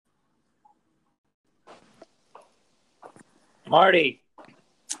Marty,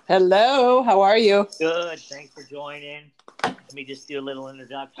 Hello, how are you? good. Thanks for joining. Let me just do a little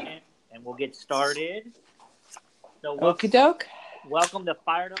introduction and we'll get started. So, Okie doke. welcome to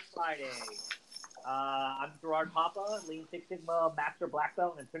Fired Up Friday. I'm Gerard Papa, Lean Six Sigma Master Black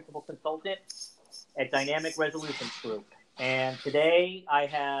Belt and Principal Consultant at Dynamic Resolutions Group. And today I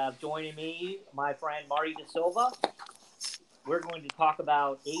have joining me my friend Marty De Silva. We're going to talk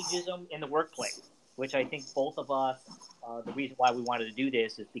about ageism in the workplace, which I think both of us, the reason why we wanted to do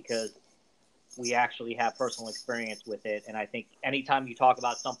this is because we actually have personal experience with it. And I think anytime you talk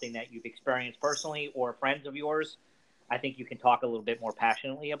about something that you've experienced personally or friends of yours, I think you can talk a little bit more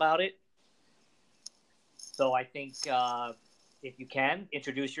passionately about it. So I think if you can,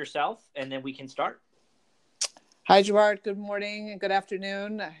 introduce yourself and then we can start. Hi, Gerard. Good morning and good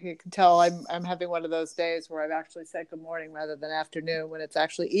afternoon. You can tell I'm having one of those days where I've actually said good morning rather than afternoon when it's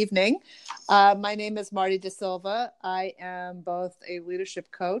actually evening. My name is Marty De Silva. I am both a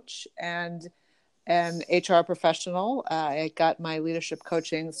leadership coach and an HR professional. I got my leadership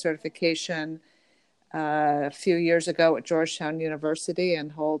coaching certification a few years ago at Georgetown University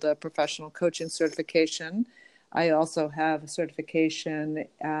and hold a professional coaching certification. I also have a certification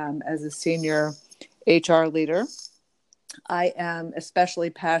as a senior HR leader. I am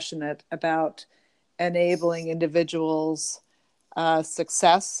especially passionate about enabling individuals'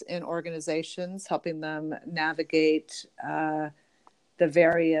 success in organizations, helping them navigate the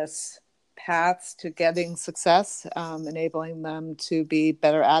various paths to getting success, enabling them to be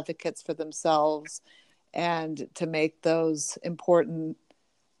better advocates for themselves and to make those important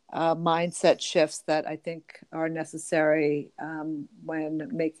mindset shifts that I think are necessary when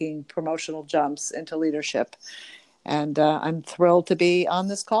making promotional jumps into leadership. And I'm thrilled to be on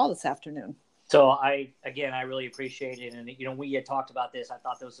this call this afternoon. So I really appreciate it. And, we had talked about this. I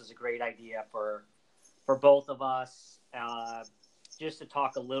thought this was a great idea for both of us, just to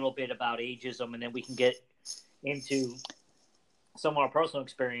talk a little bit about ageism, and then we can get into some of our personal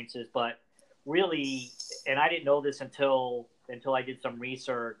experiences. But really, and I didn't know this until I did some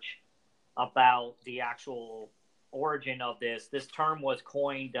research about the actual origin of this. This term was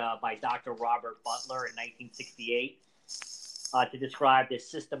coined by Dr. Robert Butler in 1968 to describe the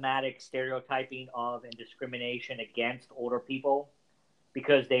systematic stereotyping of and discrimination against older people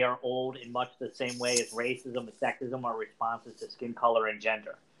because they are old in much the same way as racism and sexism are responses to skin color and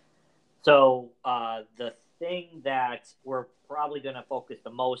gender. So the thing that we're probably going to focus the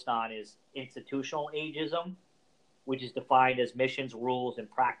most on is institutional ageism, which is defined as missions, rules, and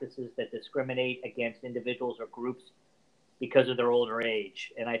practices that discriminate against individuals or groups because of their older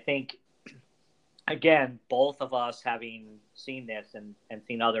age. And I think, again, both of us having seen this and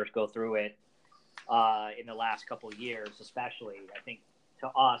seen others go through it in the last couple of years, especially, I think to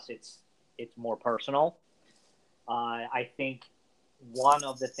us it's more personal. I think one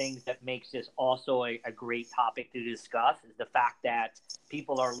of the things that makes this also a great topic to discuss is the fact that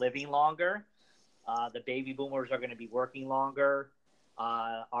people are living longer. The baby boomers are going to be working longer.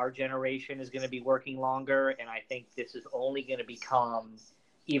 Our generation is going to be working longer. And I think this is only going to become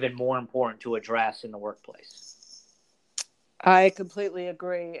even more important to address in the workplace. I completely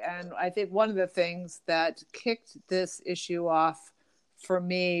agree. And I think one of the things that kicked this issue off for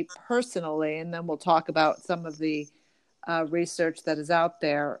me personally, and then we'll talk about some of the research that is out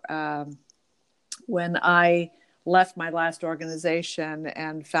there, when I left my last organization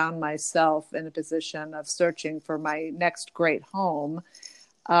and found myself in a position of searching for my next great home,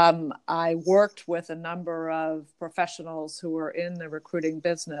 I worked with a number of professionals who were in the recruiting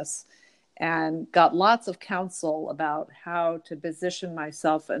business and got lots of counsel about how to position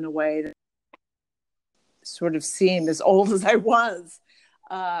myself in a way that sort of seemed as old as I was.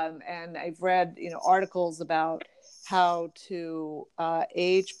 And I've read, articles about how to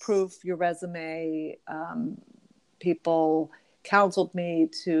age-proof your resume. People counseled me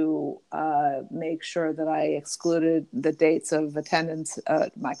to make sure that I excluded the dates of attendance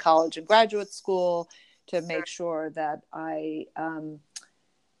at my college and graduate school, to make sure that I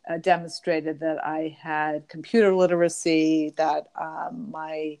demonstrated that I had computer literacy, that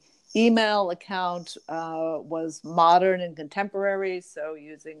my email account was modern and contemporary, so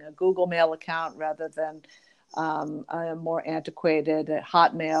using a Google Mail account rather than a more antiquated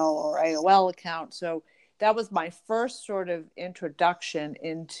Hotmail or AOL account. So that was my first sort of introduction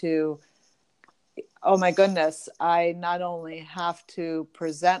into, oh my goodness, I not only have to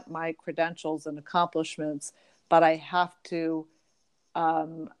present my credentials and accomplishments, but I have to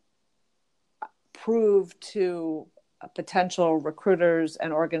prove to potential recruiters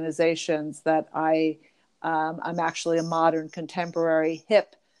and organizations that I'm actually a modern, contemporary,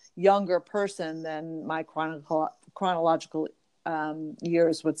 hip, younger person than my chronological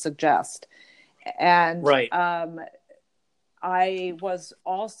years would suggest. And Right. I was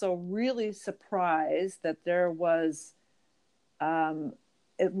also really surprised that there was,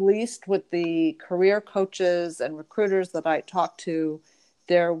 at least with the career coaches and recruiters that I talked to,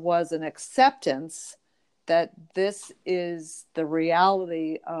 there was an acceptance that this is the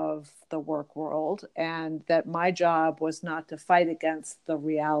reality of the work world, and that my job was not to fight against the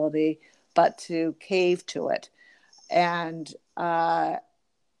reality, but to cave to it. And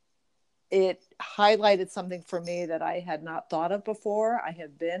it highlighted something for me that I had not thought of before. I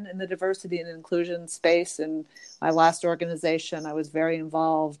had been in the diversity and inclusion space in my last organization. I was very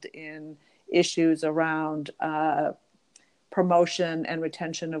involved in issues around promotion and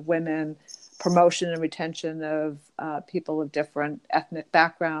retention of women, promotion and retention of people of different ethnic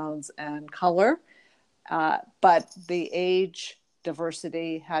backgrounds and color. But the age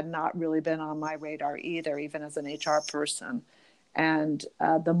diversity had not really been on my radar either, even as an HR person. And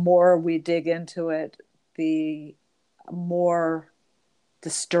the more we dig into it, the more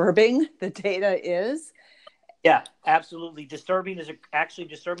disturbing the data is. Yeah, absolutely. Disturbing is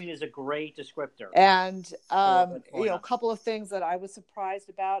a great descriptor. And a couple of things that I was surprised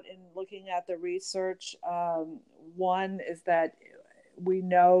about in looking at the research. One is that we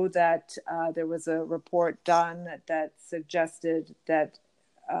know that there was a report done that suggested that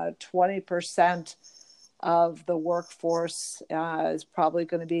 20% of the workforce is probably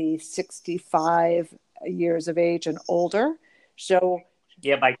going to be 65 years of age and older. So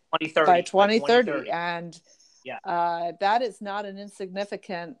yeah, by 2030. By 2030. And yeah, that is not an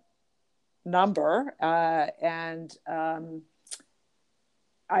insignificant number. And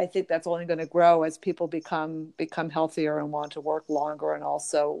I think that's only going to grow as people become healthier and want to work longer, and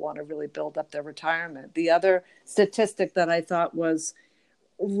also want to really build up their retirement. The other statistic that I thought was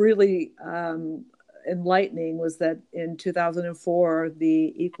really enlightening was that in 2004,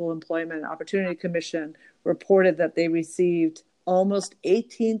 the Equal Employment Opportunity Commission reported that they received almost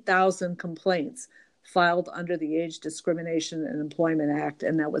 18,000 complaints filed under the Age Discrimination and Employment Act,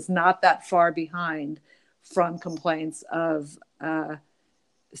 and that was not that far behind from complaints of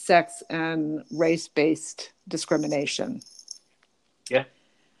sex and race-based discrimination. Yeah.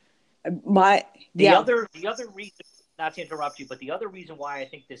 The other reason, not to interrupt you, but the other reason why I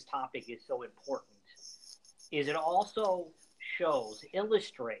think this topic is so important is it also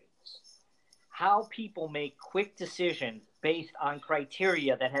illustrates how people make quick decisions based on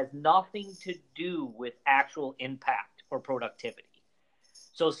criteria that has nothing to do with actual impact or productivity.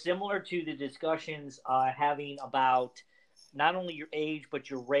 So similar to the discussions having about not only your age, but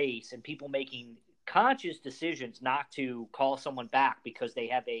your race, and people making conscious decisions not to call someone back because they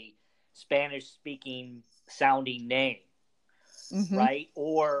have a Spanish-speaking sounding name, mm-hmm. right?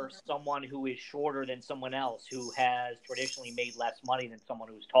 Or someone who is shorter than someone else who has traditionally made less money than someone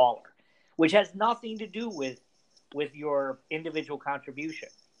who's taller, which has nothing to do with your individual contribution.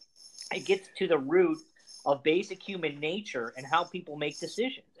 It gets to the root of basic human nature and how people make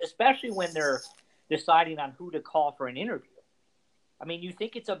decisions, especially when they're deciding on who to call for an interview. I mean, you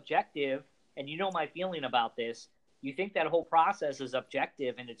think it's objective, and you know my feeling about this. You think that whole process is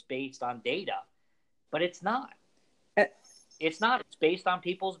objective and it's based on data, but it's not. It's not. It's based on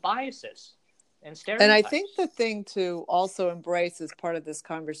people's biases and stereotypes. And I think the thing to also embrace as part of this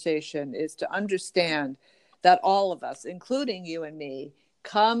conversation is to understand that all of us, including you and me,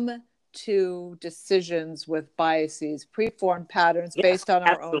 come to decisions with biases, preformed patterns based on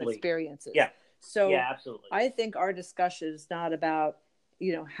our own experiences. Yeah. So absolutely. I think our discussion is not about,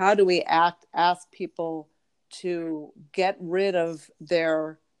 how do we ask people to get rid of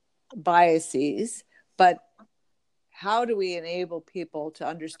their biases, but how do we enable people to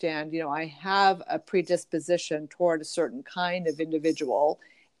understand, I have a predisposition toward a certain kind of individual,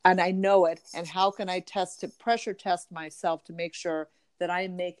 and I know it, and how can I pressure test myself to make sure that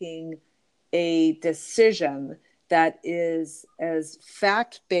I'm making a decision that is as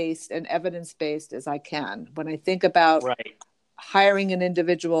fact-based and evidence-based as I can. When I think about hiring an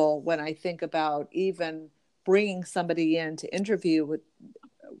individual, when I think about even bringing somebody in to interview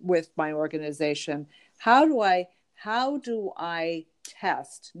with my organization, how do I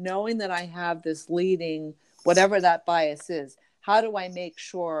test, knowing that I have this leading, whatever that bias is, how do I make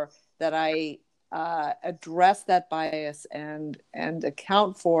sure that I address that bias and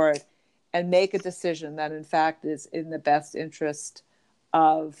account for it and make a decision that in fact is in the best interest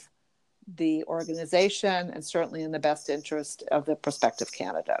of the organization and certainly in the best interest of the prospective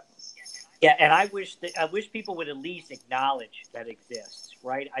candidate. Yeah, and I wish people would at least acknowledge that exists,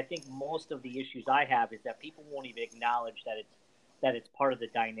 right? I think most of the issues I have is that people won't even acknowledge that it's part of the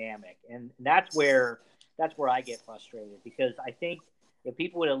dynamic, and that's where that's where I get frustrated, because I think if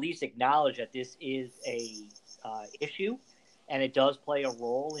people would at least acknowledge that this is a issue and it does play a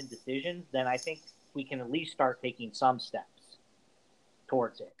role in decisions, then I think we can at least start taking some steps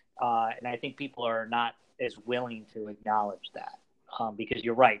towards it. And I think people are not as willing to acknowledge that, because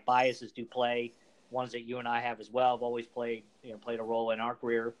you're right, biases do play. Ones that you and I have as well have always played a role in our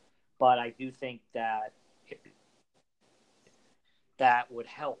career. But I do think that that would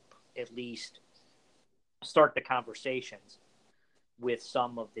help at least start the conversations with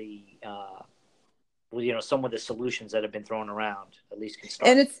some of the some of the solutions that have been thrown around. At least can start.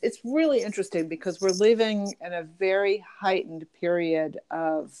 And it's really interesting because we're living in a very heightened period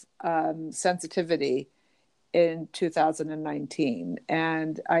of sensitivity in 2019,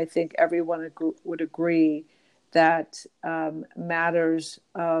 and I think everyone would agree that matters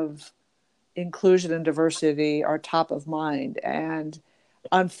of inclusion and diversity are top of mind. And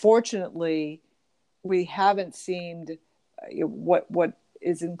unfortunately, we haven't seemed what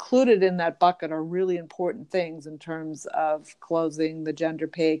is included in that bucket are really important things in terms of closing the gender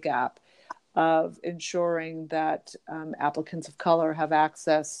pay gap, of ensuring that applicants of color have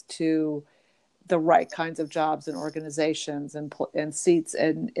access to the right kinds of jobs and organizations and seats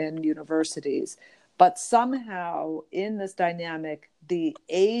in universities. But somehow in this dynamic, the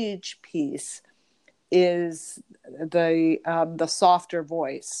age piece is the softer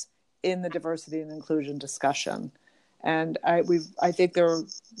voice in the diversity and inclusion discussion. And I think there are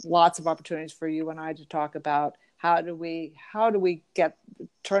lots of opportunities for you and I to talk about how do we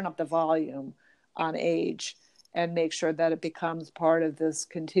turn up the volume on age and make sure that it becomes part of this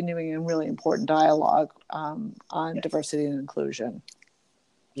continuing and really important dialogue on diversity and inclusion.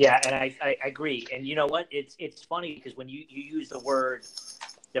 Yeah, and I agree. And you know what? It's funny because when you use the word,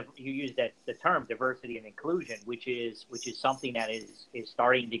 you use the term diversity and inclusion, which is something that is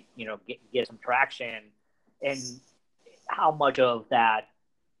starting to get some traction, and how much of that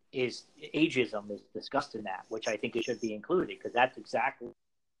is ageism is discussed in that, which I think it should be included, because that's exactly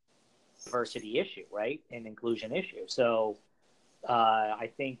diversity issue, right? And inclusion issue. So I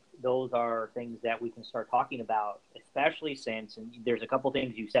think those are things that we can start talking about, especially since, and there's a couple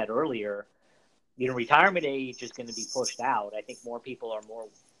things you said earlier, retirement age is going to be pushed out. I think more people are more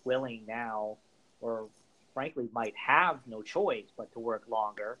willing now, or frankly might have no choice but to work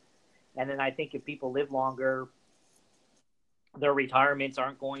longer. And then I think if people live longer, their retirements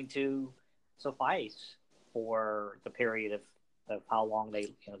aren't going to suffice for the period of how long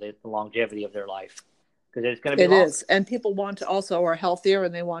the longevity of their life, because it's going to be longer. Is, and people are healthier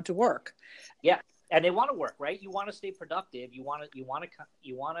and they want to work. Yeah, and they want to work, right? You want to stay productive. You want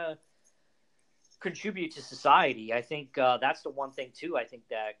to contribute to society. I think that's the one thing too. I think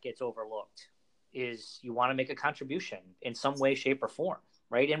that gets overlooked is you want to make a contribution in some way, shape, or form,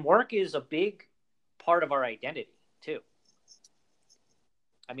 right? And work is a big part of our identity too.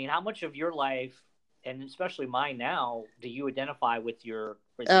 I mean, how much of your life, and especially mine now, do you identify with your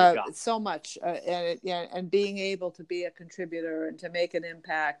job? So much, and being able to be a contributor and to make an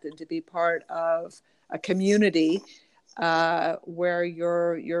impact and to be part of a community where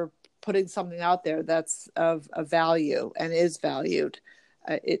you're putting something out there that's of value and is valued.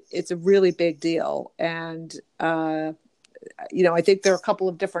 It's a really big deal, and I think there are a couple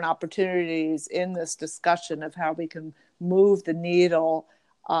of different opportunities in this discussion of how we can move the needle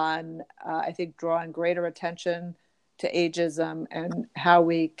on, I think, drawing greater attention to ageism and how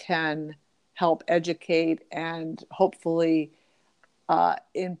we can help educate and hopefully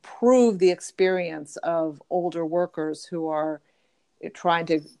improve the experience of older workers who are trying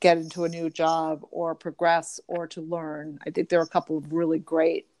to get into a new job or progress or to learn. I think there are a couple of really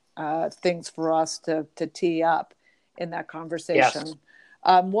great things for us to tee up in that conversation. Yes.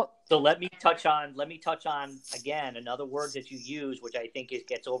 So let me touch on again another word that you use, which I think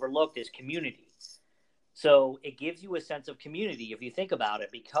gets overlooked, is community. So it gives you a sense of community if you think about it,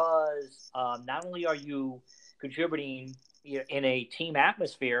 because not only are you contributing in a team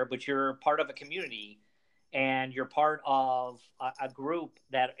atmosphere, but you're part of a community, and you're part of a group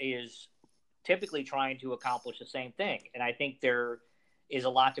that is typically trying to accomplish the same thing. And I think there is a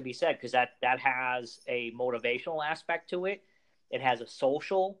lot to be said, because that has a motivational aspect to it. It has a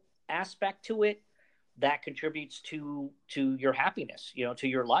social aspect to it that contributes to your happiness, to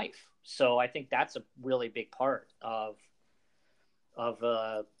your life. So I think that's a really big part of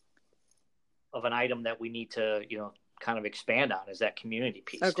an item that we need to, kind of expand on, is that community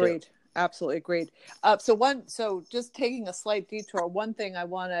piece. Agreed. Too. Absolutely agreed. So just taking a slight detour, one thing I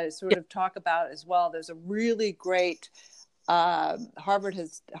want to sort of talk about as well, there's a really great, Harvard,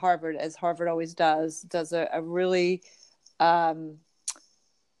 as Harvard always does a really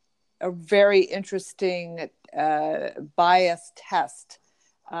a very interesting bias test.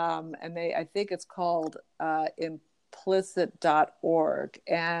 And I think it's called implicit.org.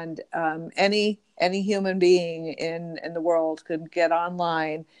 And any human being in the world could get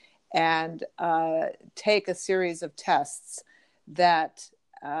online and take a series of tests that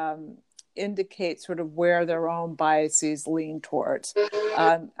indicate sort of where their own biases lean towards.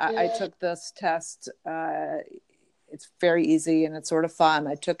 I took this test. It's very easy and it's sort of fun.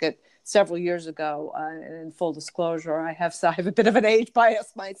 I took it several years ago, and in full disclosure, I have a bit of an age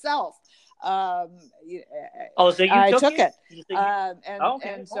bias myself. So you I took it,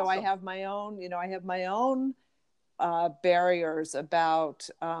 and so I have my own barriers about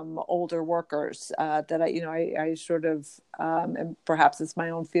older workers that I sort of, and perhaps it's my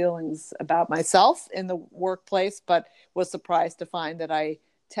own feelings about myself in the workplace, but was surprised to find that I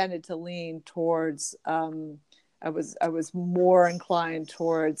tended to lean towards, I was more inclined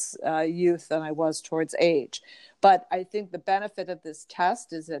towards youth than I was towards age. But I think the benefit of this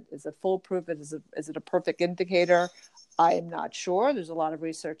test is it foolproof? Is it a perfect indicator? I am not sure. There's a lot of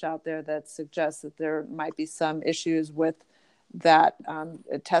research out there that suggests that there might be some issues with that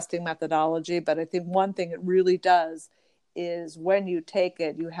testing methodology. But I think one thing it really does is when you take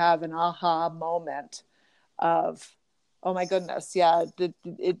it, you have an aha moment of, oh my goodness, yeah,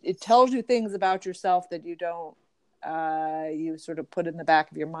 it tells you things about yourself that you don't, you sort of put in the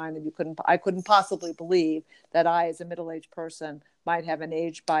back of your mind that I couldn't possibly believe that I, as a middle-aged person, might have an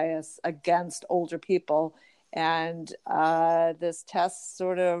age bias against older people. And this test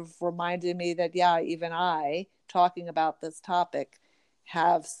sort of reminded me that, yeah, even I, talking about this topic,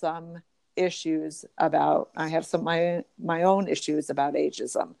 have some issues about, I have some my own issues about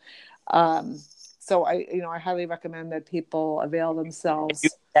ageism. So I highly recommend that people avail themselves. You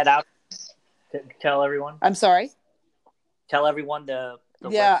that out to tell everyone. I'm sorry. Tell everyone the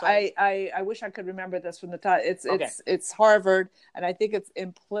yeah, website. I wish I could remember this from the top. It's Harvard, and I think it's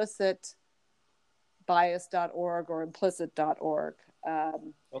implicitbias.org or implicit.org.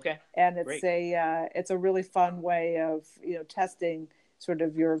 Okay. And it's a really fun way of testing sort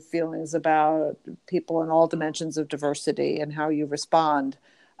of your feelings about people in all dimensions of diversity and how you respond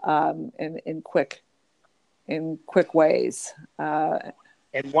in quick ways.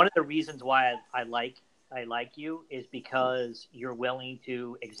 And one of the reasons why I like you is because you're willing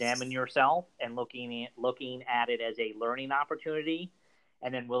to examine yourself and looking at it as a learning opportunity,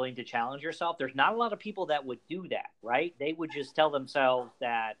 and then willing to challenge yourself. There's not a lot of people that would do that, right? They would just tell themselves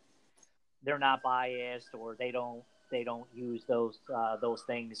that they're not biased or they don't use those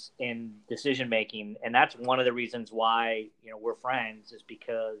things in decision making. And that's one of the reasons why we're friends, is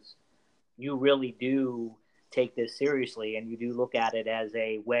because you really do take this seriously and you do look at it as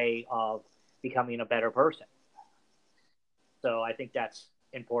a way of becoming a better person. So I think that's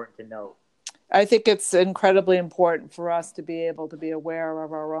important to note. I think it's incredibly important for us to be able to be aware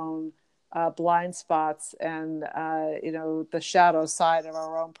of our own blind spots and the shadow side of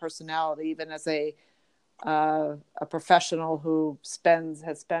our own personality, even as a professional who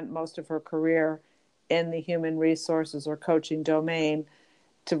has spent most of her career in the human resources or coaching domain,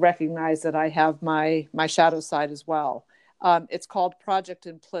 to recognize that I have my shadow side as well. It's called Project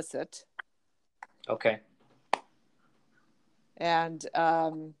Implicit. Okay. And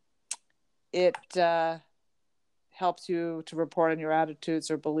it helps you to report on your attitudes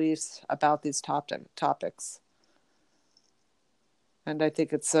or beliefs about these topics. And I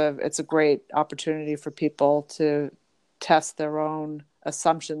think it's a great opportunity for people to test their own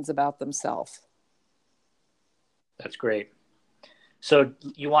assumptions about themselves. That's great. So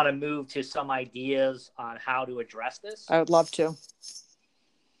you want to move to some ideas on how to address this? I would love to.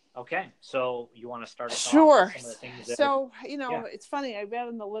 Okay, so you want to start us off with some of the things so it's funny, I read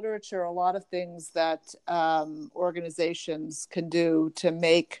in the literature a lot of things that organizations can do to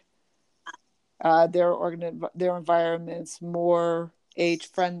make their environments more age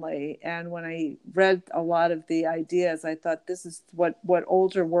friendly. And when I read a lot of the ideas, I thought, this is what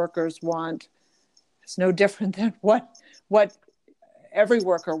older workers want. It's no different than what every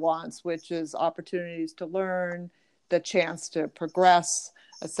worker wants, which is opportunities to learn, the chance to progress,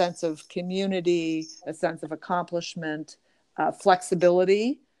 a sense of community, a sense of accomplishment,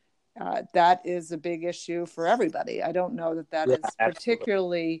 flexibility. That is a big issue for everybody. I don't know that is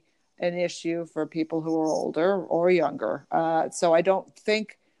particularly an issue for people who are older or younger. So I don't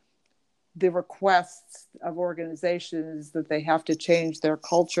think the requests of organizations that they have to change their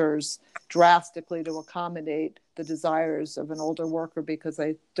cultures drastically to accommodate the desires of an older worker, because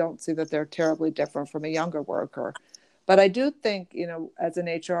I don't see that they're terribly different from a younger worker. But I do think, as an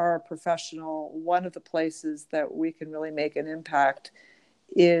HR professional, one of the places that we can really make an impact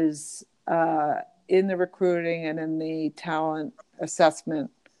is in the recruiting and in the talent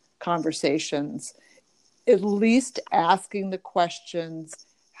assessment conversations, at least asking the questions,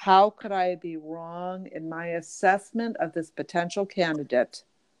 how could I be wrong in my assessment of this potential candidate?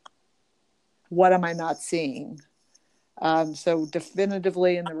 What am I not seeing? So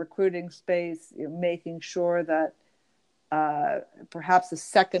definitively in the recruiting space, making sure that perhaps a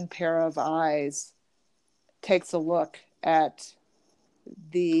second pair of eyes takes a look at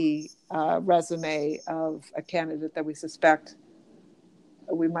the resume of a candidate that we suspect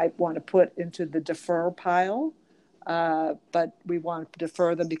we might want to put into the defer pile, but we want to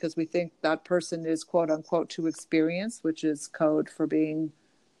defer them because we think that person is quote unquote too experienced, which is code for being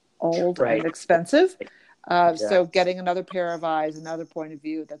old and expensive. So getting another pair of eyes, another point of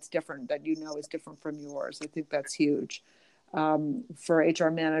view that's different, that is different from yours. I think that's huge. For HR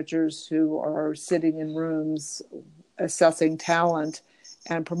managers who are sitting in rooms assessing talent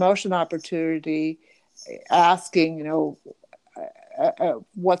and promotion opportunity, asking,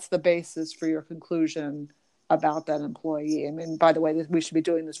 what's the basis for your conclusion about that employee? I mean, by the way, we should be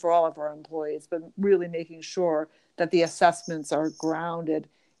doing this for all of our employees, but really making sure that the assessments are grounded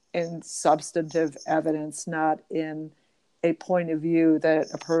in substantive evidence, not in a point of view that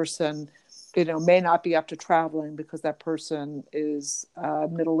a person, may not be up to traveling because that person is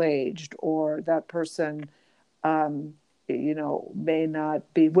middle-aged, or that person, may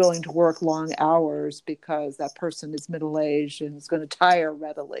not be willing to work long hours because that person is middle-aged and is going to tire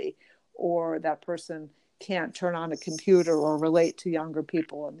readily, or that person can't turn on a computer or relate to younger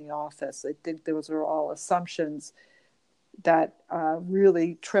people in the office. I think those are all assumptions that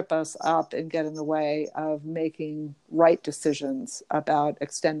really trip us up and get in the way of making right decisions about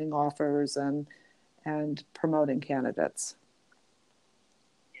extending offers and promoting candidates.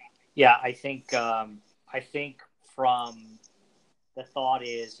 Yeah, I think from the thought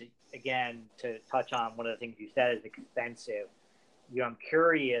is, again, to touch on one of the things you said is expensive. I'm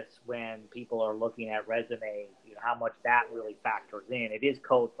curious when people are looking at resumes, how much that really factors in. It is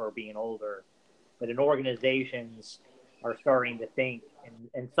code for being older, but in organizations are starting to think,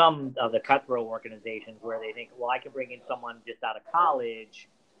 and some of the cutthroat organizations where they think, well, I can bring in someone just out of college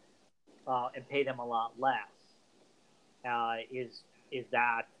and pay them a lot less. Is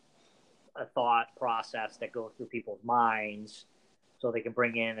that a thought process that goes through people's minds, so they can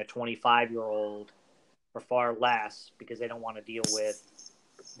bring in a 25-year-old for far less because they don't want to deal with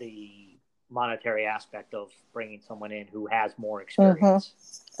the monetary aspect of bringing someone in who has more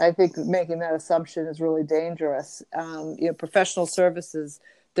experience? I think making that assumption is really dangerous. Professional services,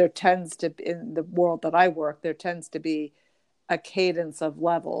 there tends to, in the world that I work, there tends to be a cadence of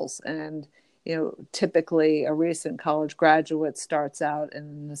levels. And, typically a recent college graduate starts out in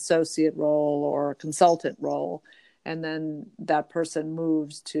an associate role or a consultant role, and then that person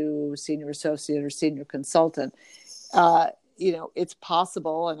moves to senior associate or senior consultant. It's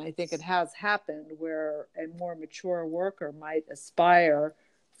possible, and I think it has happened, where a more mature worker might aspire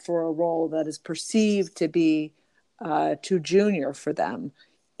for a role that is perceived to be too junior for them,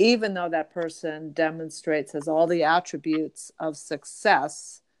 even though that person demonstrates, has all the attributes of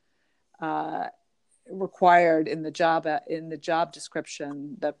success required in the job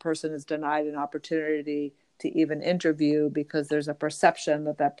description. That person is denied an opportunity to even interview because there's a perception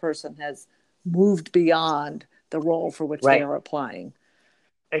that that person has moved beyond the role for which they are applying.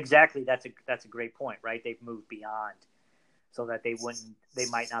 Exactly. That's a great point, right? They've moved beyond, so that they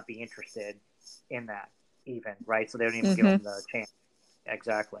might not be interested in that even, right? So they don't even give them the chance.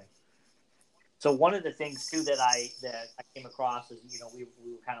 Exactly. So one of the things too that I came across is, we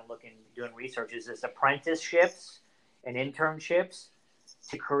were kind of doing research, is this apprenticeships and internships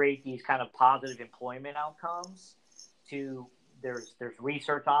to create these kind of positive employment outcomes. There's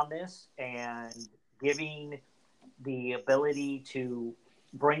research on this, and giving the ability to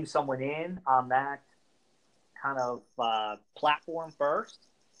bring someone in on that kind of platform first,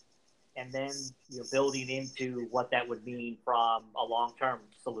 and then building into what that would mean from a long-term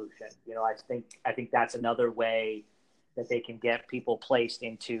solution. I think that's another way that they can get people placed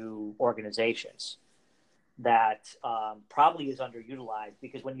into organizations that probably is underutilized,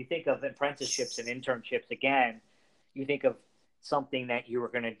 because when you think of apprenticeships and internships, again, you think of something that you were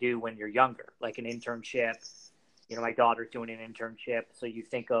going to do when you're younger, like an internship. My daughter's doing an internship, so you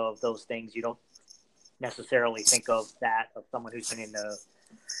think of those things. You don't necessarily think of that of someone who's been in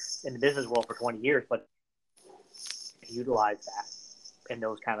the business world for 20 years, but utilize that and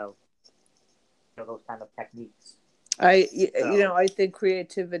those kind of techniques. So I think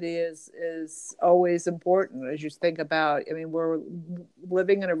creativity is always important as you think about. I mean, we're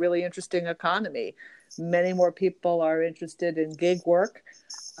living in a really interesting economy. Many more people are interested in gig work.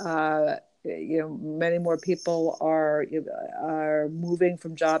 Many more people are moving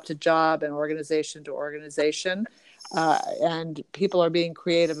from job to job and organization to organization, and people are being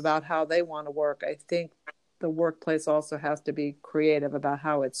creative about how they want to work. I think the workplace also has to be creative about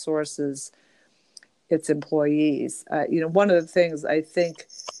how it sources its employees. One of the things I think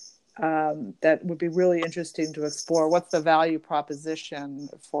that would be really interesting to explore, what's the value proposition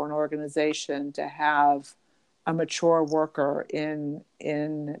for an organization to have a mature worker in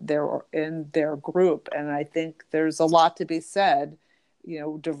their group. And I think there's a lot to be said.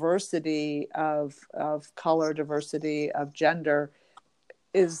 Diversity of color, diversity of gender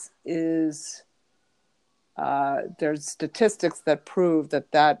is there's statistics that prove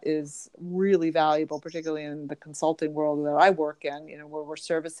that is really valuable, particularly in the consulting world that I work in, where we're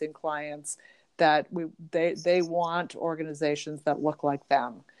servicing clients that they want organizations that look like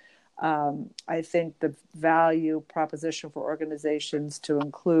them. I think the value proposition for organizations to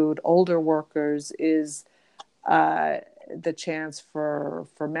include older workers is the chance for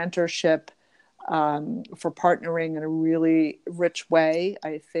mentorship, for partnering in a really rich way.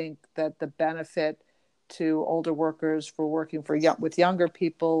 I think that the benefit to older workers for working with younger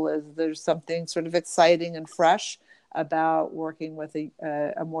people is there's something sort of exciting and fresh about working with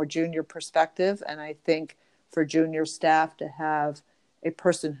a more junior perspective. And I think for junior staff to have a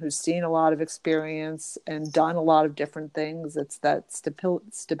person who's seen a lot of experience and done a lot of different things, it's that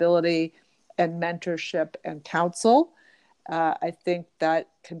stability and mentorship and counsel. I think that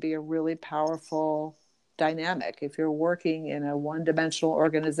can be a really powerful dynamic. If you're working in a one-dimensional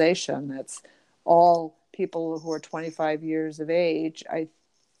organization that's all people who are 25 years of age, I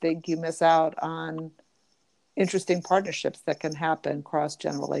think you miss out on interesting partnerships that can happen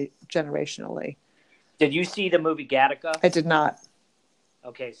generationally. did you see the movie Gattaca? I did not.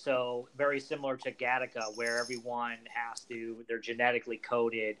 Okay, so very similar to Gattaca, where everyone they're genetically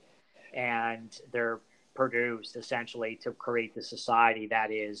coded and they're produced essentially to create the society that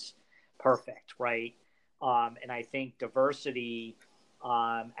is perfect, right? And I think diversity,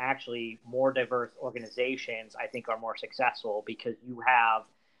 actually, more diverse organizations, I think, are more successful because you have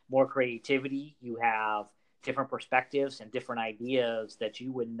more creativity, you have different perspectives and different ideas that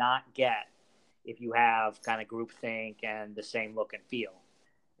you would not get if you have kind of groupthink and the same look and feel.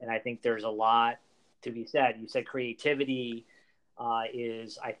 And I think there's a lot to be said. You said creativity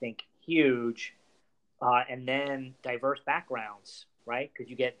is, I think, huge, and then diverse backgrounds, right? Because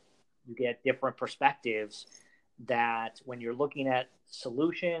you get different perspectives that when you're looking at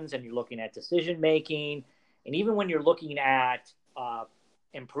solutions and you're looking at decision making, and even when you're looking at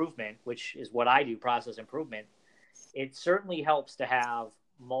improvement, which is what I do, process improvement, it certainly helps to have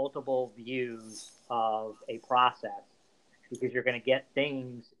multiple views of a process because you're going to get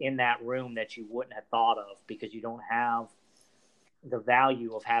things in that room that you wouldn't have thought of because you don't have the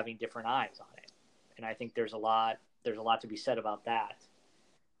value of having different eyes on it. And I think there's a lot to be said about that.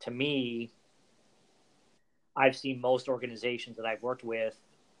 To me, I've seen most organizations that I've worked with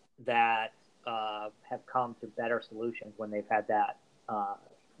that have come to better solutions when they've had that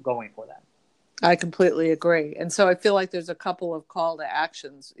going for them. I completely agree. And so I feel like there's a couple of call to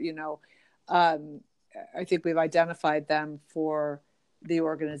actions. I think we've identified them for the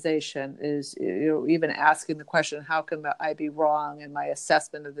organization is, even asking the question, how can I be wrong in my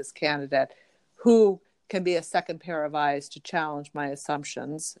assessment of this candidate? Who can be a second pair of eyes to challenge my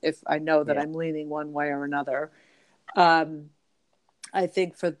assumptions if I know that I'm leaning one way or another? I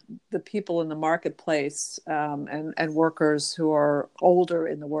think for the people in the marketplace, and workers who are older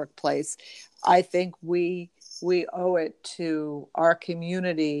in the workplace, I think we owe it to our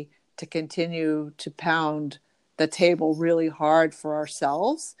community to continue to pound the table really hard for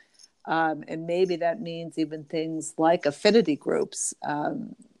ourselves. And maybe that means even things like affinity groups,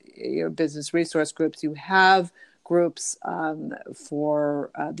 business resource groups. You have groups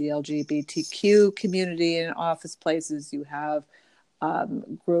for the LGBTQ community in office places. You have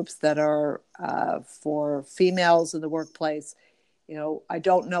groups that are for females in the workplace. I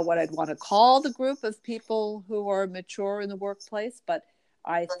don't know what I'd want to call the group of people who are mature in the workplace, but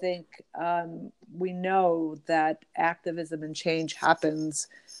I think we know that activism and change happens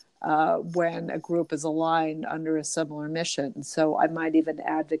when a group is aligned under a similar mission. So I might even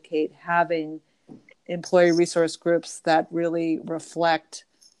advocate having employee resource groups that really reflect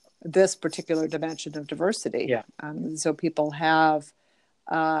this particular dimension of diversity. Yeah. So people have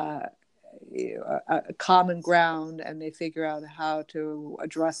a common ground and they figure out how to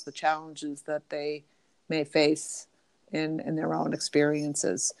address the challenges that they may face in their own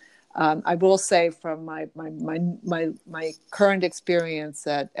experiences. I will say from my current experience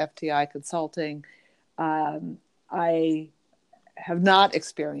at FTI Consulting, I have not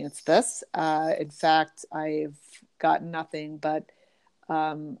experienced this. In fact, I've gotten nothing but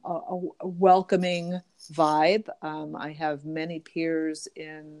a welcoming vibe. I have many peers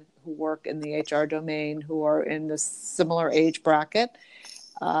who work in the HR domain who are in the similar age bracket.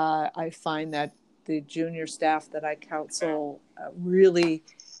 I find that the junior staff that I counsel really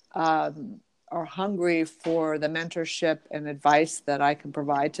are hungry for the mentorship and advice that I can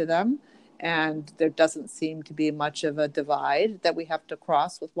provide to them. And there doesn't seem to be much of a divide that we have to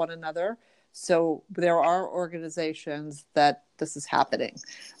cross with one another. So there are organizations that this is happening.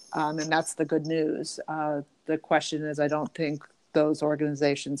 And that's the good news. The question is, I don't think those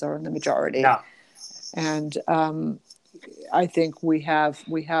organizations are in the majority. No. And I think we have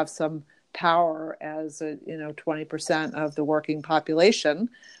some power as 20% of the working population,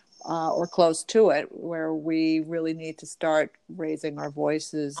 or close to it, where we really need to start raising our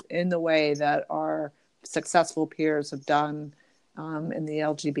voices in the way that our successful peers have done in the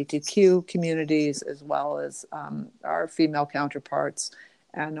LGBTQ communities, as well as our female counterparts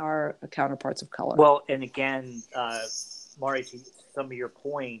and our counterparts of color. Well, and again, Mari, to some of your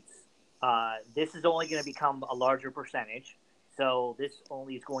points, this is only going to become a larger percentage. So this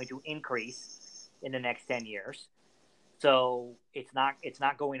only is going to increase in the next 10 years. So it's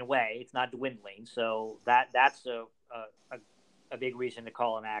not going away. It's not dwindling. So that's a big reason to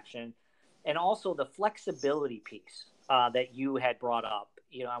call an action. And also the flexibility piece that you had brought up.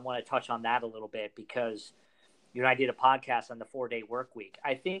 I want to touch on that a little bit because I did a podcast on the 4-day work week.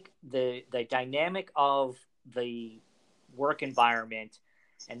 I think the dynamic of the work environment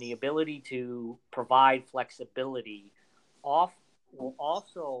and the ability to provide flexibility will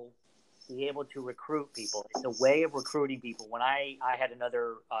also be able to recruit people. It's a way of recruiting people. When I had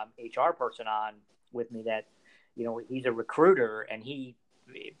another HR person on with me that, he's a recruiter, and he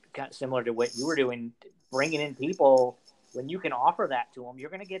kind of similar to what you were doing, bringing in people. When you can offer that to them,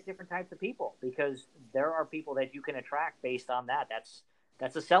 you're going to get different types of people because there are people that you can attract based on that.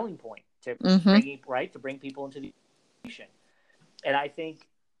 That's a selling point to bring people into the organization. And I think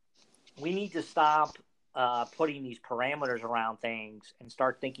we need to stop putting these parameters around things and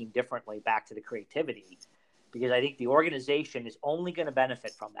start thinking differently back to the creativity, because I think the organization is only going to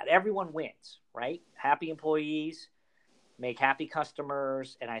benefit from that. Everyone wins, right? Happy employees make happy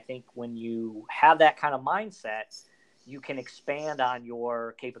customers. And I think when you have that kind of mindset, you can expand on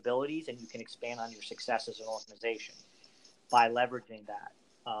your capabilities and you can expand on your success as an organization by leveraging that.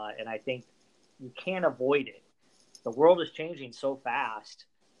 And I think you can't avoid it. The world is changing so fast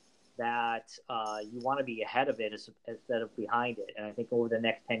that you want to be ahead of it instead of behind it. And I think over the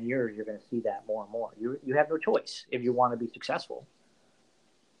next 10 years, you're going to see that more and more. You have no choice if you want to be successful.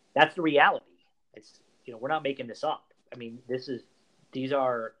 That's the reality. It's, we're not making this up. I mean, these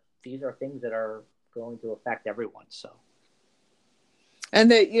are things that are going to affect everyone. So. And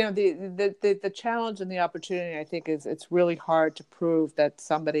the challenge and the opportunity, I think, is it's really hard to prove that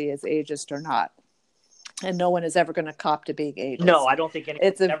somebody is ageist or not. And no one is ever going to cop to being ageist. No, I don't think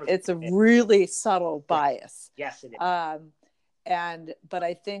it's a really subtle bias. Yes, it is. But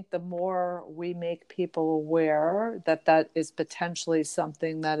I think the more we make people aware that is potentially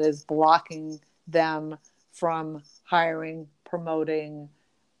something that is blocking them from hiring, promoting,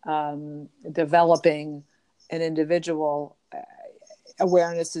 developing an individual,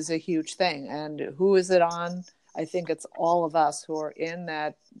 awareness is a huge thing. And who is it on? I think it's all of us who are in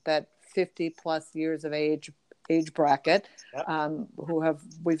that 50 plus years of age bracket, yep.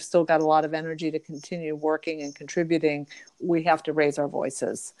 We've still got a lot of energy to continue working and contributing. We have to raise our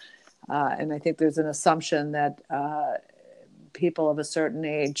voices. And I think there's an assumption that people of a certain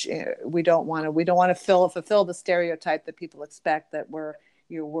age, we don't want to fulfill the stereotype that people expect, that we're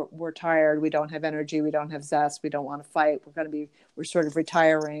tired, we don't have energy, we don't have zest, we don't want to fight, we're sort of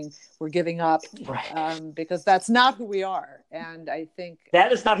retiring, we're giving up, right. Because that's not who we are. And I think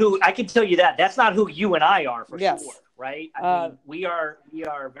that is not who, I can tell you that's not who you and I are for yes. sure, right? I mean, we are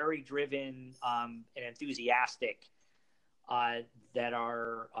very driven and enthusiastic, that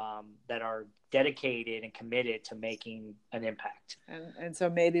are dedicated and committed to making an impact. And so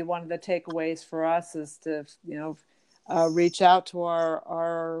maybe one of the takeaways for us is to reach out to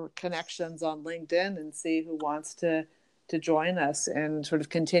our connections on LinkedIn and see who wants to join us in sort of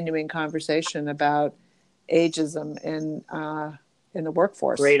continuing conversation about ageism in the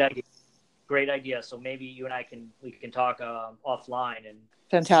workforce. Great idea. So maybe you and I can talk offline and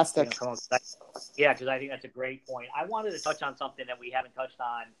fantastic. Yeah, because I think that's a great point. I wanted to touch on something that we haven't touched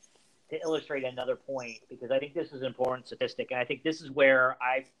on, to illustrate another point, because I think this is an important statistic, and I think this is where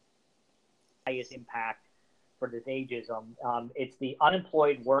I've highest impact for this ageism. It's the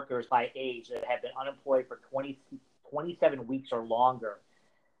unemployed workers by age that have been unemployed for 27 weeks or longer.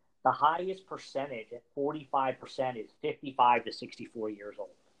 The highest percentage at 45% is 55 to 64 years old.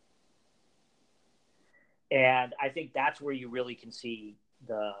 And I think that's where you really can see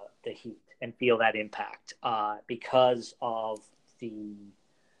the heat and feel that impact because of the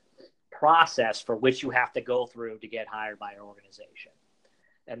process for which you have to go through to get hired by an organization.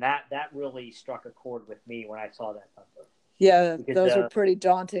 And that really struck a chord with me when I saw that number. Yeah, because those are pretty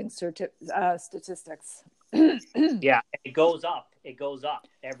daunting statistics. Yeah, it goes up. It goes up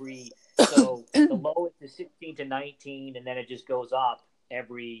so the lowest is 16 to 19, and then it just goes up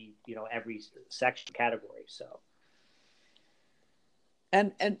every section category. So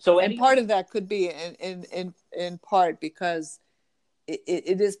and part of that could be in part because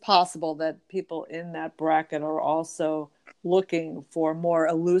it is possible that people in that bracket are also looking for more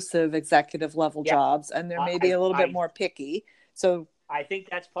elusive executive level jobs, and they're maybe a little bit more picky. So I think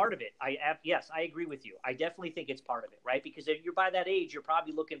that's part of it. Yes, I agree with you. I definitely think it's part of it, right? Because if you're by that age, you're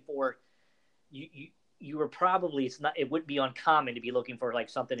probably looking for you were probably it wouldn't be uncommon to be looking for like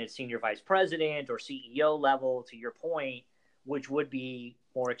something at senior vice president or CEO level, to your point, which would be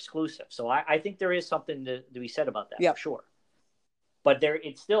more exclusive. So I think there is something to be said about that, for sure. But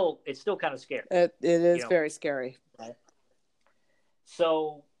it's still kind of scary. It is very scary. Right?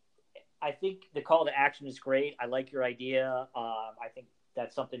 So I think the call to action is great. I like your idea. I think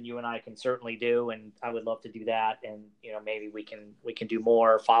that's something you and I can certainly do, and I would love to do that. And maybe we can do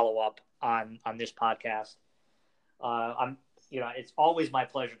more follow up on this podcast. It's always my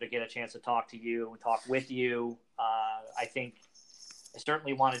pleasure to get a chance to talk to you and talk with you. I think I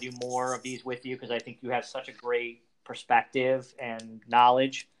certainly want to do more of these with you because I think you have such a great perspective and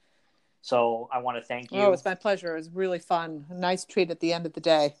knowledge. So I want to thank you. Oh, it's my pleasure. It was really fun. A nice treat at the end of the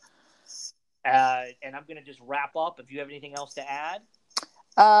day. And I'm going to just wrap up. If you have anything else to add,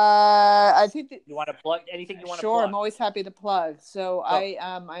 I think that you want to plug anything you want to plug. Sure, I'm always happy to plug. So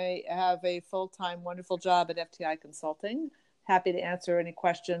I have a full-time wonderful job at FTI Consulting. Happy to answer any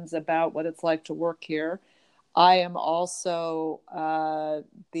questions about what it's like to work here. I am also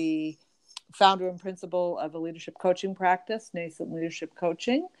the founder and principal of a leadership coaching practice, Nascent Leadership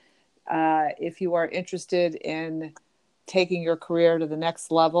Coaching. If you are interested in taking your career to the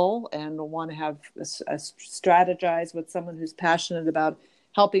next level and want to have strategize with someone who's passionate about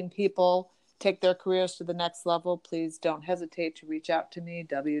helping people take their careers to the next level, please don't hesitate to reach out to me,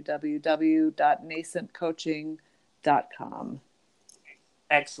 www.nascentcoaching.com.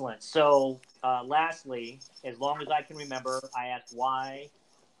 Excellent. So lastly, as long as I can remember, I asked why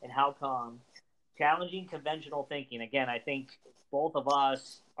and how come. Challenging conventional thinking. Again, I think both of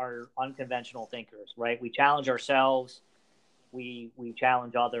us are unconventional thinkers, right? We challenge ourselves. We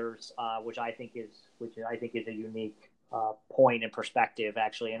challenge others, which I think is a unique point and perspective,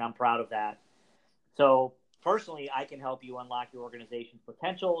 actually, and I'm proud of that. So personally, I can help you unlock your organization's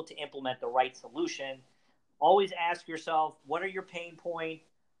potential to implement the right solution. Always ask yourself, what are your pain points?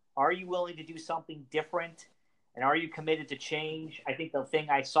 Are you willing to do something different? And are you committed to change? I think the thing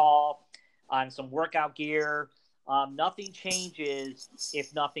I saw on some workout gear, nothing changes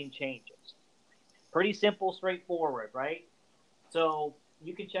if nothing changes. Pretty simple, straightforward, right? So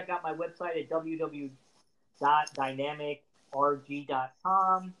you can check out my website at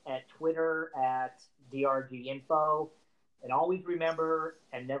www.dynamicrg.com, at Twitter at drginfo. And always remember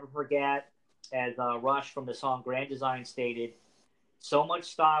and never forget, as Rush from the song Grand Design stated, so much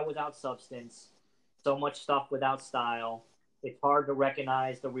style without substance, so much stuff without style. It's hard to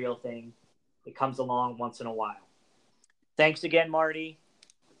recognize the real thing. It comes along once in a while. Thanks again, Marty.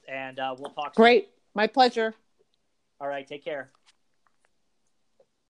 And we'll talk soon. Great. My pleasure. All right. Take care.